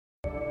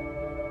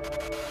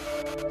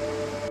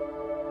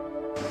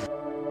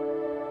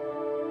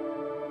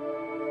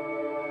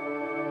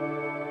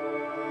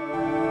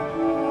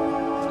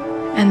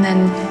And then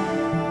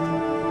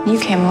you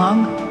came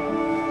along.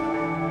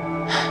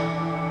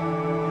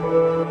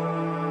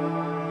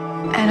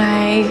 And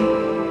I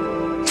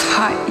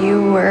thought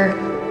you were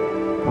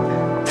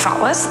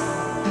thoughtless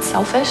and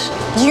selfish.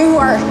 You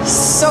are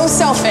so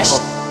selfish.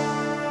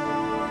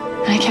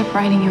 And I kept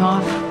writing you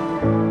off.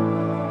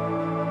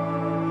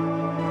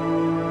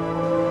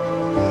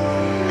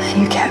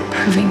 And you kept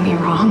proving me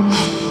wrong.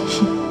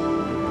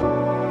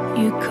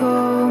 You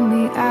call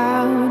me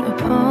out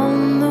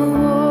upon the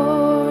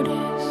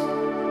waters.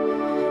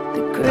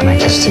 And I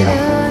kissed you.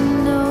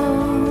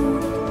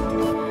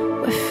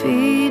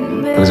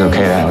 It was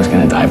okay that I was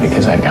gonna die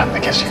because I'd gotten to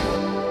kiss you.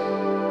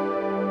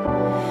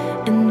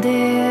 And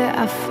there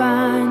I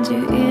find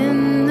you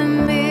in the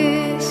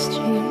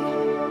mystery.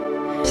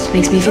 Just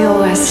makes me feel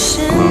less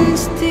alone.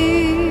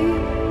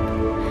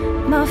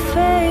 My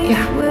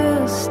faith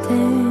will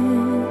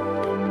stand.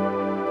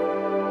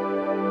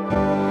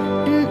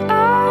 And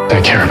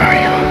I care about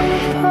you.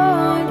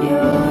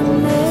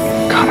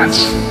 Comments.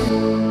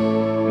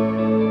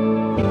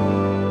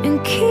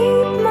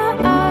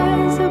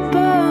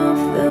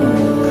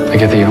 I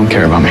get that you don't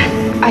care about me.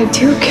 I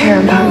do care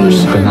about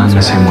you. But not in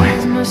the same way.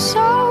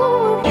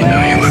 You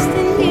know you look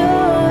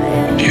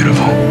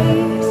beautiful.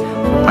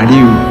 Why do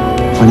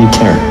you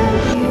care?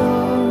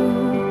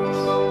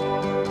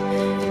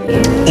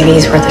 Maybe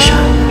he's worth a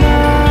shot.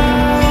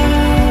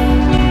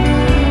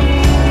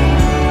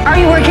 Are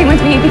you working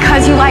with me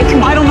because you like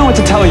me? I don't know what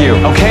to tell you,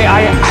 okay?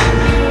 I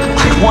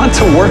want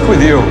to work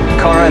with you,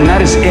 Kara, and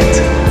that is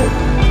it.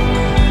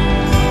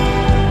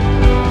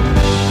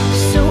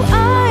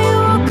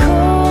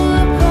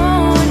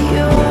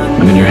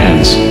 I'm in your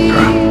hands,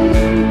 Kara.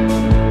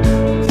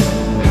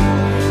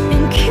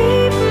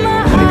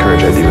 Any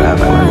courage I do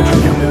have, I learned it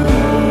from you.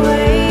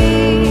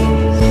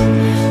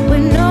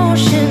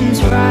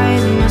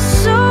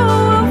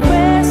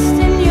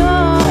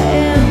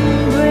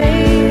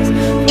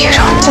 You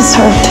don't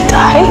deserve to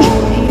die.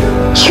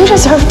 You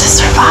deserve to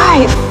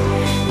survive.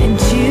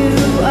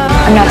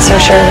 I'm not so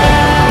sure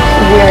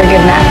we're a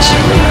good match.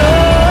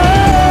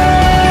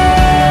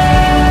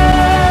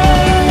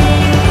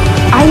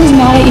 I was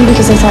mad at you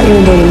because I thought you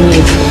were dating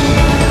me.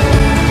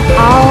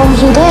 All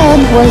he did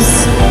was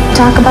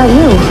talk about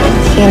you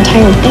the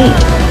entire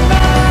date.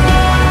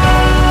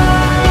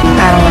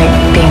 I don't like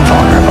being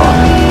vulnerable.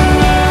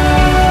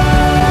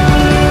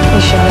 You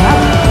showed up.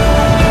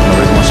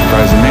 Nobody's more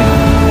surprised than me.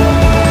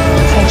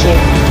 Thank you.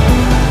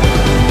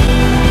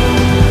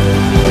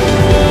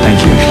 Thank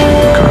you,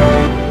 Kara.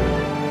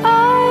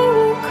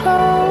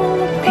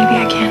 Maybe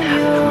I can't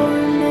have it all.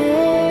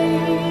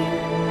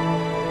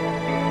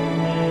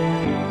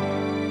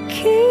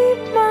 Keep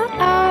my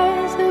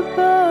eyes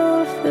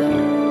above the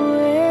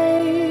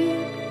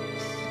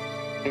waves.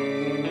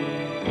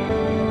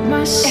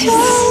 My Is